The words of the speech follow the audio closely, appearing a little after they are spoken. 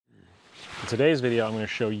today's video, I'm going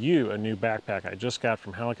to show you a new backpack I just got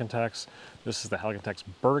from Helikon Tex. This is the Helikon Tex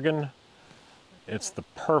Bergen. It's the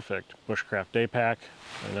perfect bushcraft day pack.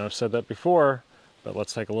 I know I've said that before, but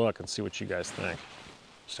let's take a look and see what you guys think.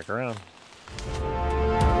 Stick around.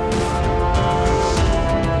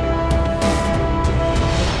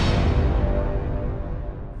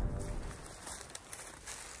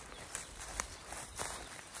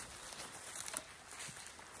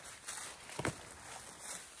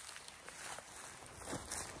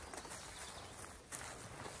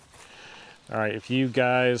 All right, if you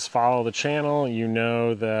guys follow the channel, you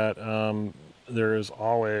know that there is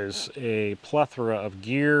always a plethora of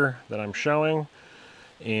gear that I'm showing,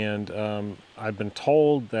 and I've been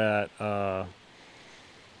told that a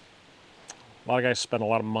lot of guys spend a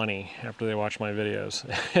lot of money after they watch my videos.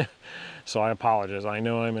 So I apologize. I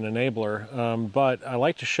know I'm an enabler, but I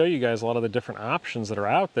like to show you guys a lot of the different options that are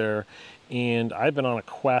out there, and I've been on a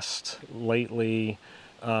quest lately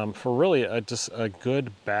for really just a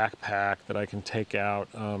good backpack that I can take out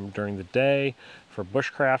during the day for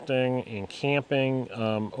bushcrafting and camping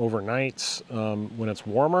overnights when it's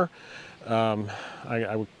warmer.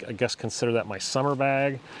 I would, I guess, consider that my summer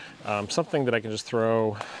bag, something that I can just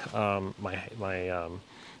throw my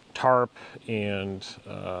tarp and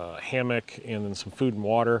hammock and then some food and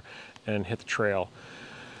water and hit the trail.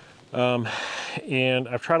 And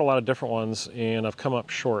I've tried a lot of different ones and I've come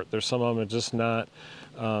up short. There's some of them that just not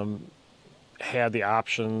had the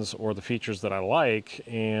options or the features that I like,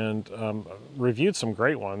 and reviewed some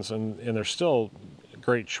great ones, and they're still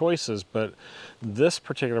great choices. But this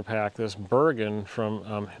particular pack, this Bergen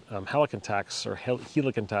from Helikon Tex, or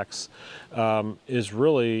Helikon Tex, is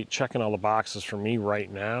really checking all the boxes for me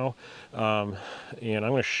right now. And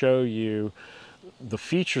I'm going to show you the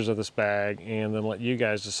features of this bag and then let you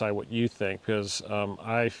guys decide what you think, because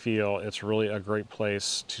I feel it's really a great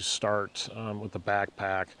place to start with the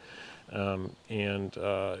backpack. And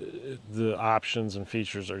the options and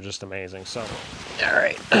features are just amazing. So, all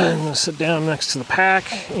right, I'm going to sit down next to the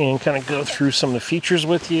pack and kind of go through some of the features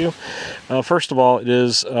with you. First of all, it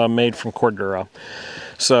is made from Cordura.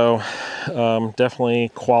 So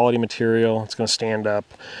definitely quality material. It's going to stand up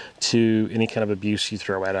to any kind of abuse you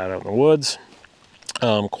throw it out in the woods.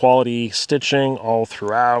 Quality stitching all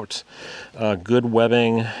throughout, good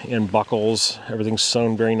webbing and buckles, everything's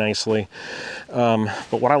sewn very nicely.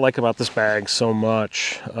 But what I like about this bag so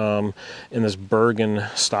much in this Bergen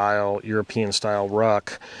style, European style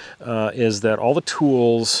ruck, is that all the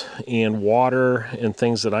tools and water and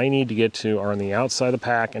things that I need to get to are on the outside of the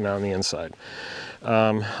pack and not on the inside.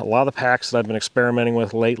 A lot of the packs that I've been experimenting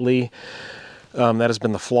with lately, that has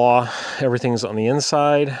been the flaw. Everything's on the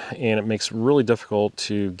inside, and it makes it really difficult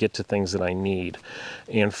to get to things that I need.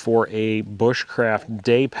 And for a bushcraft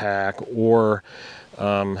day pack or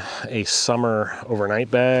a summer overnight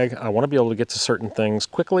bag, I want to be able to get to certain things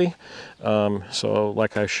quickly. So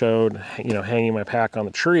like I showed, you know, hanging my pack on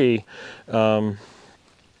the tree, I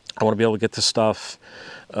want to be able to get this stuff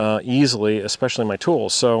easily, especially my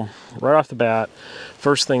tools. So right off the bat,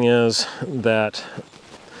 first thing is that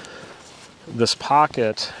this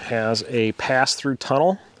pocket has a pass-through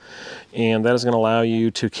tunnel, and that is going to allow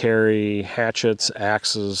you to carry hatchets,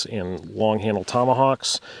 axes, and long-handled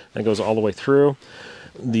tomahawks. That goes all the way through.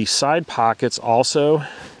 The side pockets also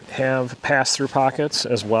have pass-through pockets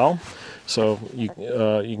as well, so you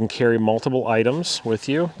can carry multiple items with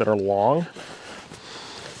you that are long.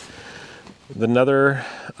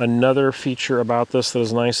 Another feature about this that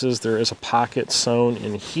is nice is there is a pocket sewn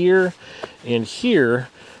in here and here.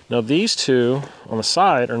 Now these two on the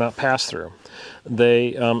side are not pass-through.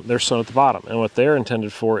 They're sewn at the bottom, and what they're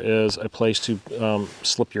intended for is a place to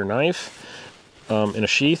slip your knife in a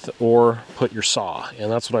sheath or put your saw,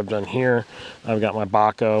 and that's what I've done here. I've got my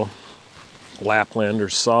Baco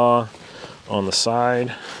Laplander saw on the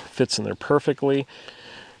side, fits in there perfectly.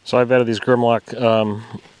 So I've added these Grimlock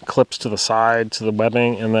clips to the side, to the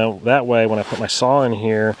webbing, and then that way when I put my saw in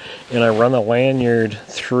here and I run the lanyard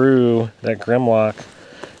through that Grimlock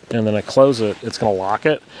and then I close it, it's going to lock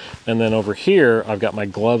it. And then over here, I've got my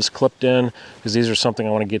gloves clipped in, because these are something I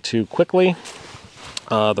want to get to quickly.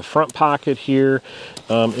 The front pocket here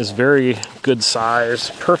is very good size,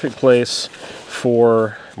 perfect place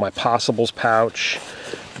for my possibles pouch.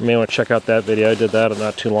 You may want to check out that video. I did that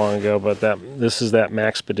not too long ago, but this is that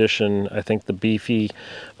Maxpedition, I think the beefy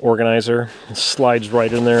organizer. It slides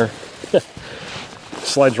right in there.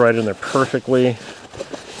 Slides right in there perfectly.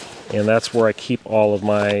 And that's where I keep all of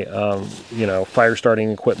my, you know, fire starting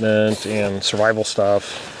equipment and survival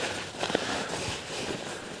stuff.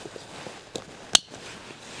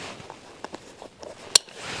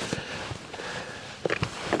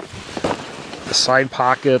 The side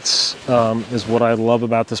pockets is what I love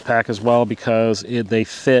about this pack as well, because they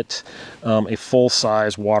fit a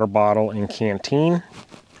full-size water bottle and canteen.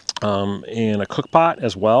 And a cook pot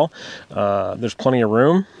as well. There's plenty of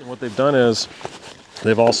room. And what they've done is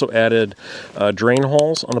they've also added drain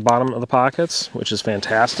holes on the bottom of the pockets, which is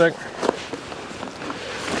fantastic.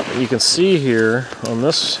 And you can see here on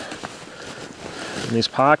these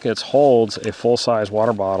pockets holds a full-size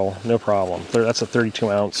water bottle, no problem. That's a 32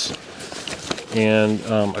 ounce. And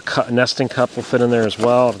a nesting cup will fit in there as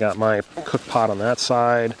well. I've got my cook pot on that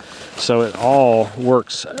side. So it all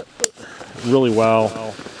works really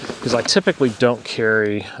well. Because I typically don't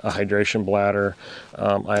carry a hydration bladder.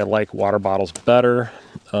 I like water bottles better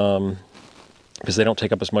because they don't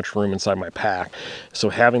take up as much room inside my pack. So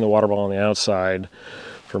having the water bottle on the outside,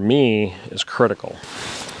 for me, is critical.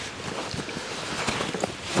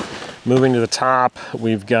 Moving to the top,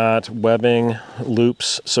 we've got webbing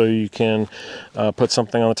loops, so you can put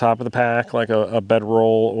something on the top of the pack, like a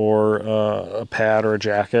bedroll or a pad or a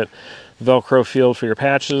jacket. Velcro field for your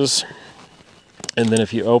patches. And then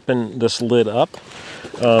if you open this lid up,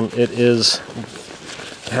 it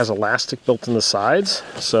has elastic built in the sides,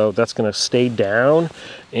 so that's going to stay down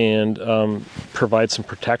and provide some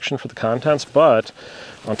protection for the contents. But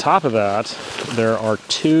on top of that, there are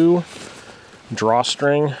two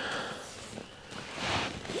drawstring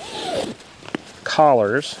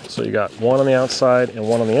collars. So you got one on the outside and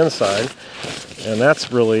one on the inside, and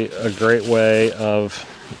that's really a great way of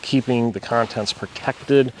keeping the contents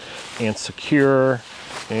protected and secure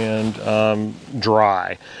and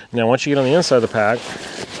dry. Now once you get on the inside of the pack,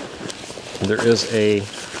 there is a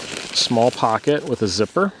small pocket with a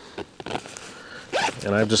zipper,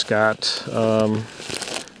 and I've just got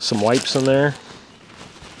some wipes in there.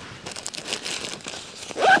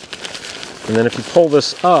 And then if you pull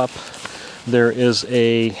this up, there is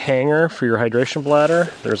a hanger for your hydration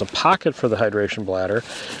bladder, there's a pocket for the hydration bladder,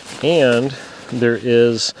 and there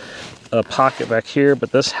is a pocket back here,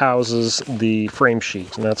 but this houses the frame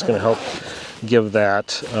sheet, and that's going to help give that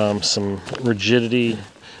some rigidity,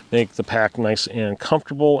 make the pack nice and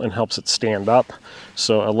comfortable, and helps it stand up.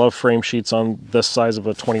 So I love frame sheets on this size of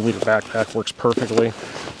a 20-liter backpack, works perfectly.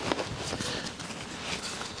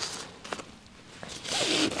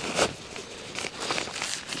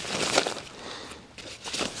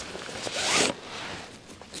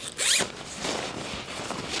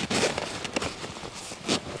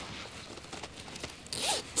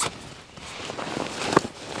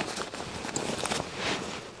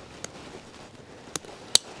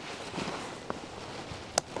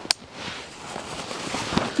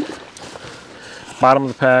 Bottom of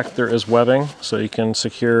the pack, there is webbing, so you can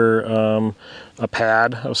secure a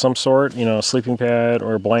pad of some sort, you know, a sleeping pad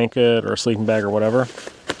or a blanket or a sleeping bag or whatever.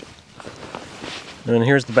 And then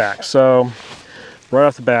here's the back. So right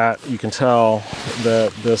off the bat, you can tell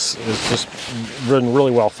that this is just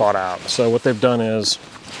really well thought out. So what they've done is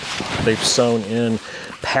they've sewn in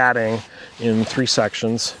padding in 3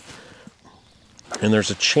 sections, and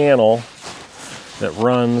there's a channel that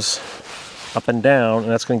runs up and down,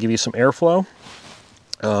 and that's going to give you some airflow.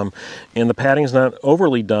 And the padding is not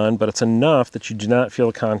overly done, but it's enough that you do not feel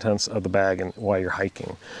the contents of the bag while you're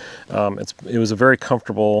hiking. It was a very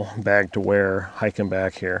comfortable bag to wear hiking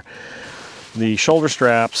back here. The shoulder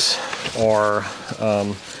straps are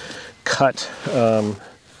cut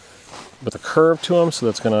with a curve to them, so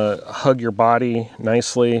that's going to hug your body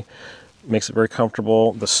nicely, makes it very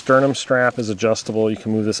comfortable. The sternum strap is adjustable. You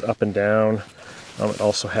can move this up and down. It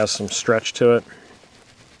also has some stretch to it,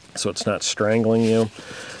 so it's not strangling you.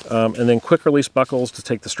 And then quick release buckles to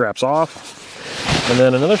take the straps off. And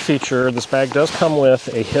then another feature, this bag does come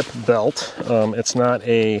with a hip belt. It's not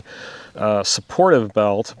a supportive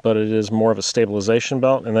belt, but it is more of a stabilization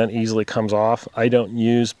belt, and that easily comes off. I don't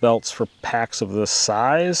use belts for packs of this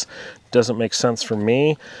size. Doesn't make sense for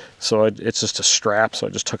me, so it's just a strap, so I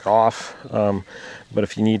just took it off. But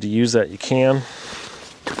if you need to use that, you can.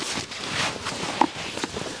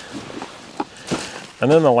 And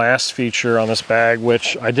then the last feature on this bag,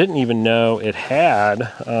 which I didn't even know it had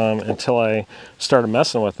until I started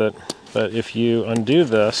messing with it, but if you undo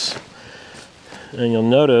this, and you'll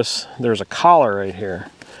notice there's a collar right here.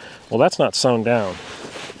 Well, that's not sewn down.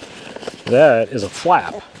 That is a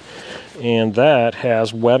flap, and that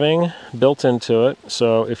has webbing built into it,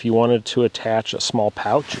 so if you wanted to attach a small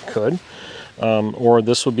pouch, you could. Or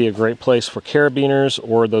this would be a great place for carabiners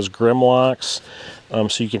or those grim locks.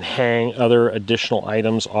 So you can hang other additional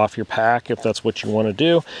items off your pack if that's what you want to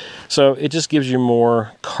do. So it just gives you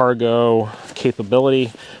more cargo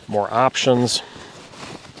capability, more options.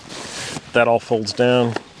 That all folds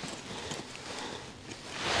down.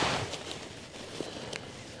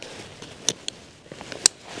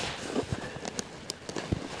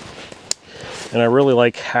 And I really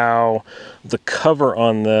like how the cover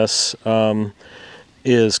on this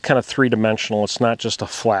is kind of three-dimensional. It's not just a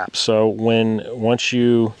flap. So once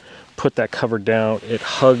you put that cover down, it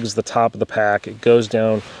hugs the top of the pack. It goes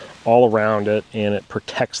down all around it, and it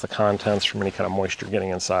protects the contents from any kind of moisture getting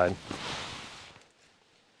inside.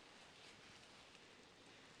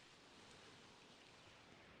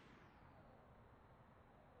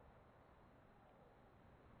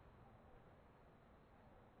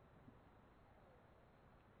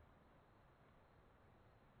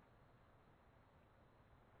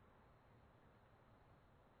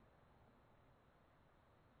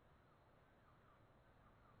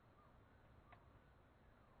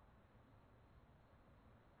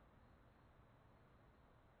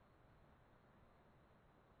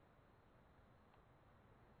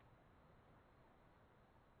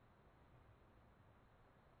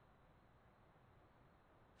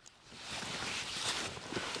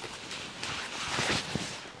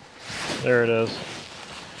 There it is.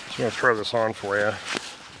 Just going to throw this on for you.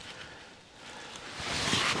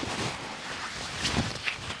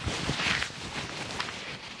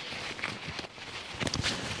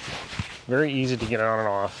 Very easy to get on and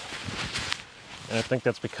off. And I think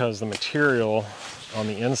that's because the material on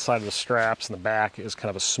the inside of the straps and the back is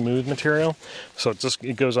kind of a smooth material. So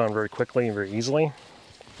it goes on very quickly and very easily.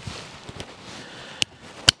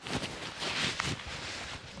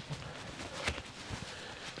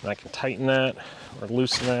 And I can tighten that or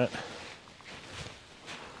loosen that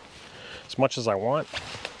as much as I want.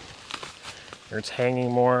 Or it's hanging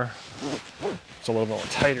more. It's a little bit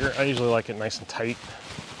tighter. I usually like it nice and tight.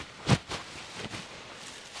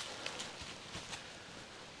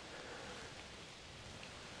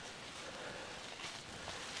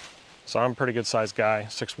 So I'm a pretty good sized guy,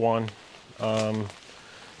 6'1",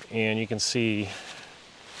 and you can see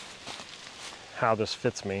how this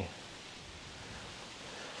fits me.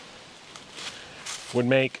 Would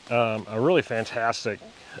make a really fantastic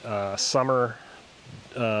summer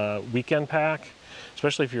weekend pack,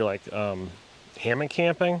 especially if you're like hammock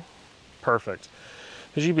camping. Perfect,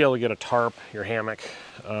 because you'd be able to get a tarp, your hammock,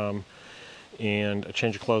 and a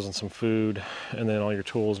change of clothes and some food, and then all your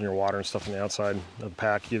tools and your water and stuff on the outside of the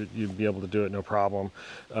pack. You'd be able to do it no problem.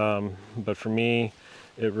 But for me,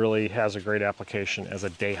 it really has a great application as a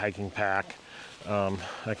day hiking pack.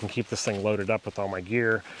 I can keep this thing loaded up with all my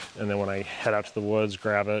gear, and then when I head out to the woods,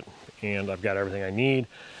 grab it, and I've got everything I need.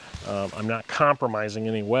 I'm not compromising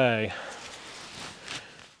any way.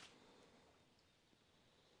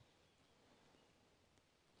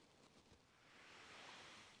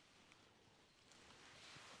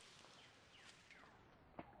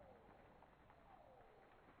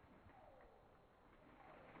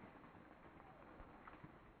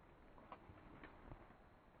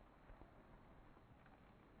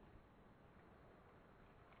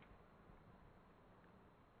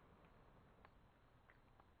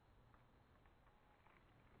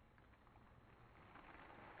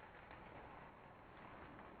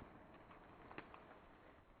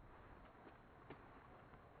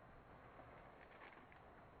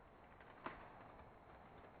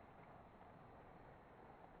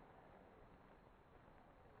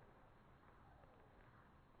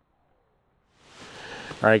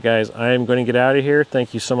 All right, guys, I'm going to get out of here.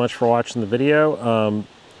 Thank you so much for watching the video.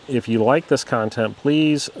 If you like this content,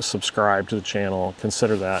 please subscribe to the channel.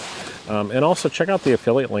 Consider that. And also check out the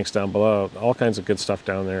affiliate links down below. All kinds of good stuff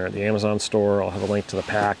down there. The Amazon store, I'll have a link to the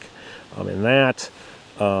pack in that.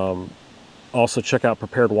 Also check out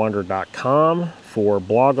preparedwanderer.com for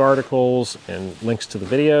blog articles and links to the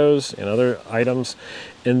videos and other items.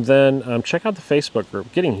 And then check out the Facebook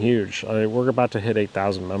group, getting huge. We're about to hit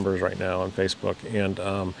 8,000 members right now on Facebook,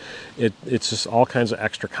 and it's just all kinds of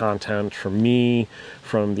extra content from me,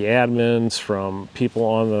 from the admins, from people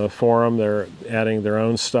on the forum. They're adding their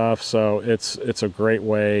own stuff, so it's a great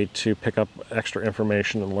way to pick up extra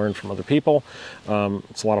information and learn from other people.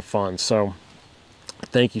 It's a lot of fun. So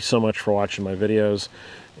thank you so much for watching my videos,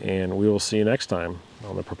 and we will see you next time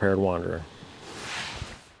on The Prepared Wanderer.